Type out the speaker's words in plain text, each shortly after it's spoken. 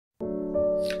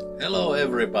Hello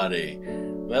everybody,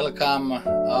 welcome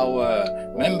our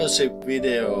membership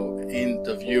video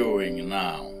interviewing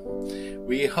now.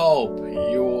 We hope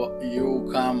you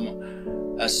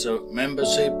come as a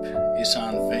membership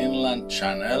Isaan Finland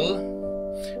channel.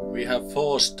 We have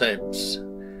 4 steps.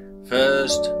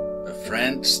 First, a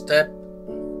friend step.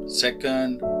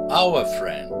 Second, our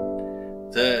friend.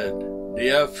 Third,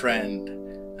 dear friend.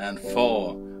 And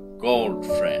 4, gold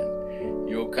friend.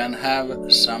 You can have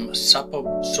some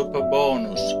super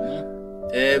bonus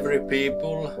every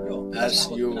people as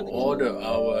you order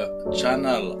our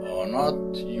channel or not.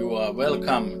 You are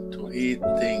welcome to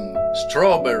eating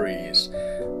strawberries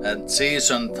at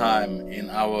season time in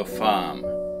our farm.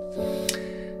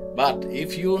 But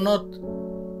if you not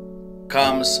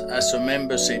comes as a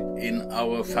membership in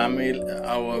our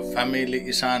family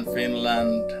Isaan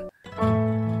Finland,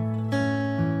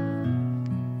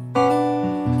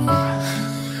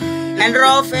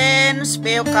 hello friends,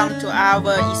 welcome to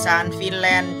our Isaan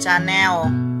Finland channel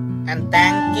and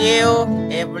thank you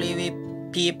every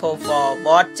people for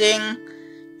watching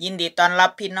ยินดีต้อนรั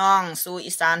บพี่น้องสู่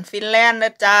อีสานฟินแลนด์น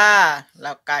ะจ้าแ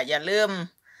ล้วก็อย่าลืม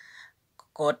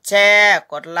กดแชร์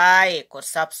กดไลค์กด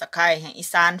Subscribe ให้อี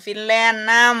สานฟินแลนด์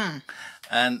น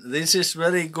ำ and this is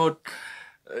very good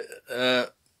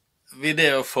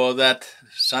video for that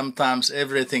sometimes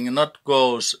everything not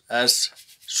goes as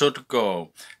should go.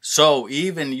 So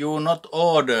even you not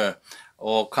order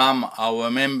or come our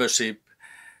membership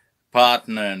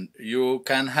partner, you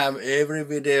can have every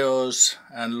videos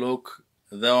and look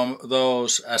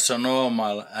those as a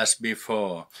normal as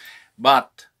before. But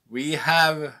we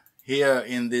have here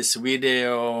in this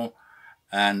video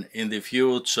and in the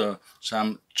future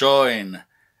some join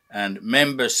and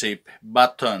membership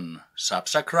button,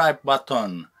 subscribe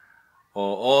button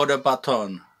or order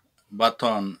button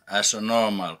as a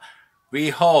normal. We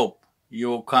hope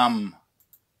you come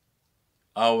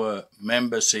our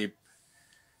membership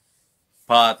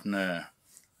partner.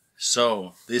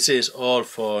 So this is all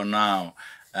for now,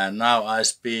 and now I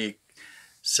speak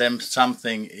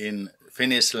something in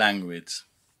Finnish language.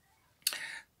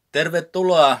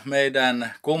 Tervetuloa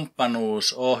meidän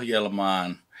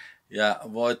kumppanuusohjelmaan ja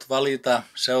voit valita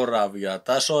seuraavia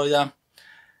tasoja: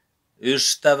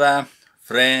 ystävä,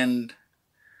 friend,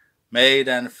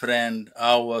 meidän friend,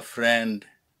 our friend,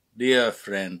 dear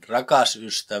friend, rakas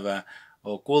ystävä,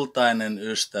 kultainen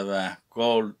ystävä,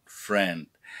 gold friend.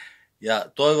 Ja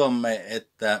toivomme,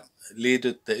 että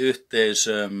liitytte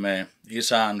yhteisöömme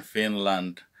Isaan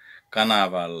Finland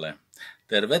kanavalle.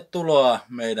 Tervetuloa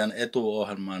meidän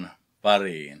etuohjelman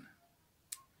pariin.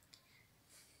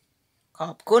 ข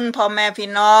อบคุณพ่อแม่พี่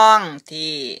น้อง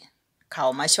ที่เข้า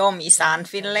มาชมอีสาน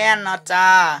ฟินแลนด์เนาะจ้า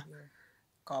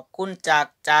ขอบคุณจาก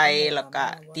ใจแล้วก็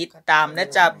ติดตามและ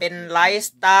จะเป็นไลฟ์ส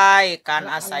ไตล์การ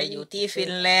อาศัยอยู่ที่ฟิ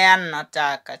นแลนด์เนาะจ้า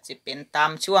ก็จะเป็นตา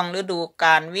มช่วงฤดูก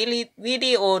าลวิ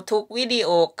ดีโอทุกวิดีโอ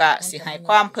กะสิให้ค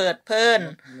วามเพลิดเพลิน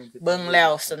เบิ่งแล้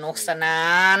วสนุกสนา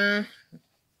น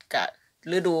ก็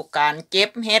ฤดูกาลเก็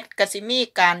บเห็ดก็สิมี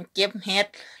การเก็บเห็ด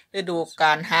ฤดูก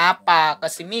าลหาปลาก็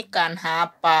สิมีการหา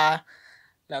ปลา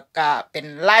แล้วก็เป็น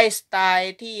ไลฟ์สไต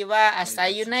ล์ที่ว่าอาศัย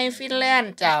อยู่ในฟินแลน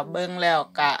ด์จ้าเบิ่งแล้ว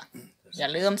ก็อย่า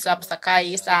ลืม Subscribe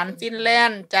อีสานฟินแลน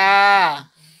ด์จ้า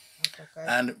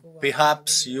And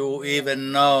perhaps you even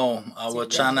know our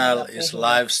channel is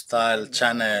lifestyle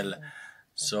channel,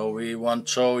 so we want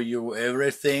to show you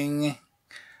everything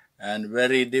and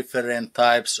very different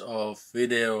types of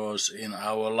videos in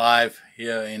our life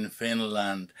here in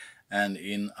Finland and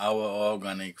in our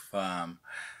organic farm.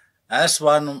 As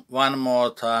one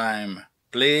more time,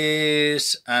 please,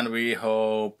 and we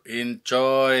hope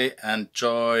enjoy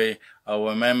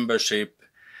our membership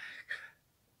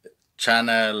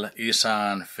channel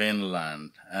Isaan Finland,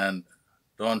 and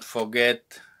don't forget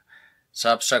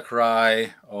subscribe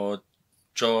or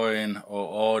join or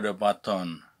order button.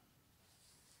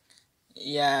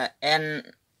 Yeah, and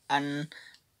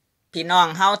พี่น้อง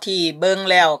เฮาที่เบิ่ง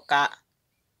แล้วก็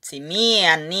สิมี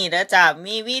อันนี้เด้อจ้า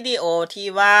มีวิดีโอที่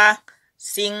ว่า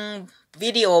สิ่ง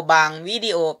วิดีโอบางวิ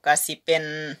ดีโอก็สิเป็น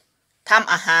ท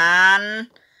ำอาหาร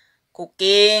คุก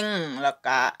กิ้งแล้ว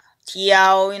ก็เที่ย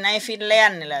วในฟินแลน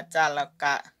ด์นี่แหละจ้าแล้ว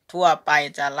ก็ทั่วไป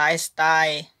จ้าไลฟ์สไต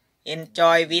ล์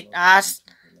enjoy with us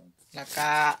แล้ว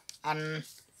ก็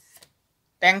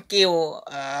thank you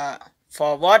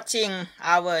for watching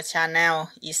our channel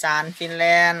Isaan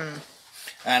Finland.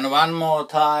 And one more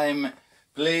time,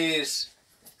 please,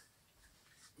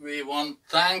 we want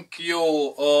thank you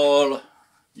all.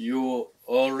 You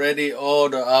already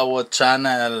order our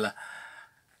channel,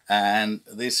 and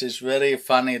this is very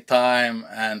funny time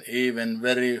and even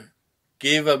very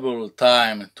giveable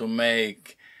time to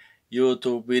make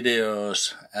YouTube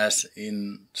videos as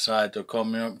inside the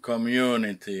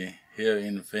community here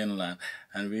in Finland.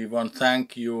 And we want to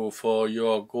thank you for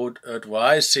your good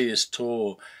advices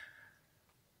too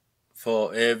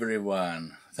for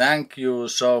everyone. Thank you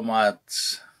so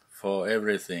much for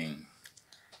everything.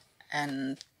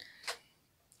 And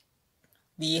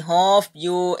we hope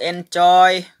you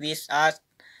enjoy with us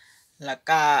แล้ว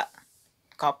ก็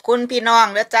ขอบคุณพี่น้อง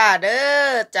เด้อจ้าเด้อ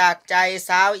จากใจ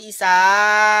สาวอีสา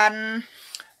น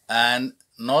And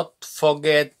not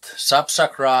forget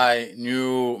subscribe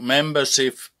new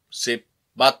membership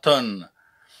button.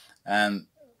 And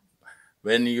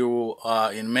when you are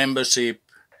in membership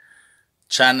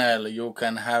channel, you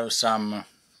can have some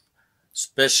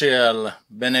special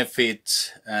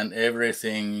benefits and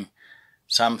everything,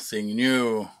 something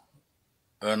new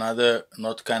another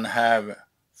not can have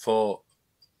for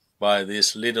by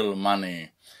this little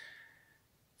money.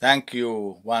 Thank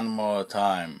you one more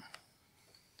time.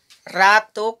 รัก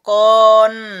ทุกค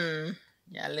น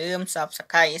อย่าลืม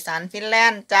Subscribe อีสานฟินแล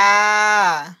นด์จ้า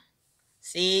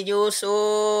See you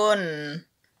soon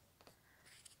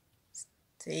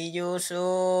See you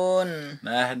soon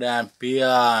Nähdään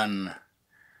pian.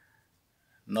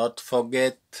 Not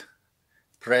forget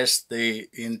press the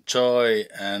enjoy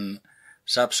and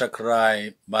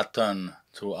subscribe button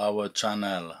to our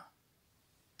channel.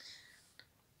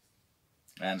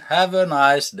 And have a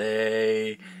nice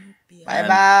day. Bye and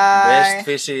bye Best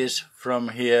wishes from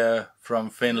here, from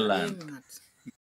Finland.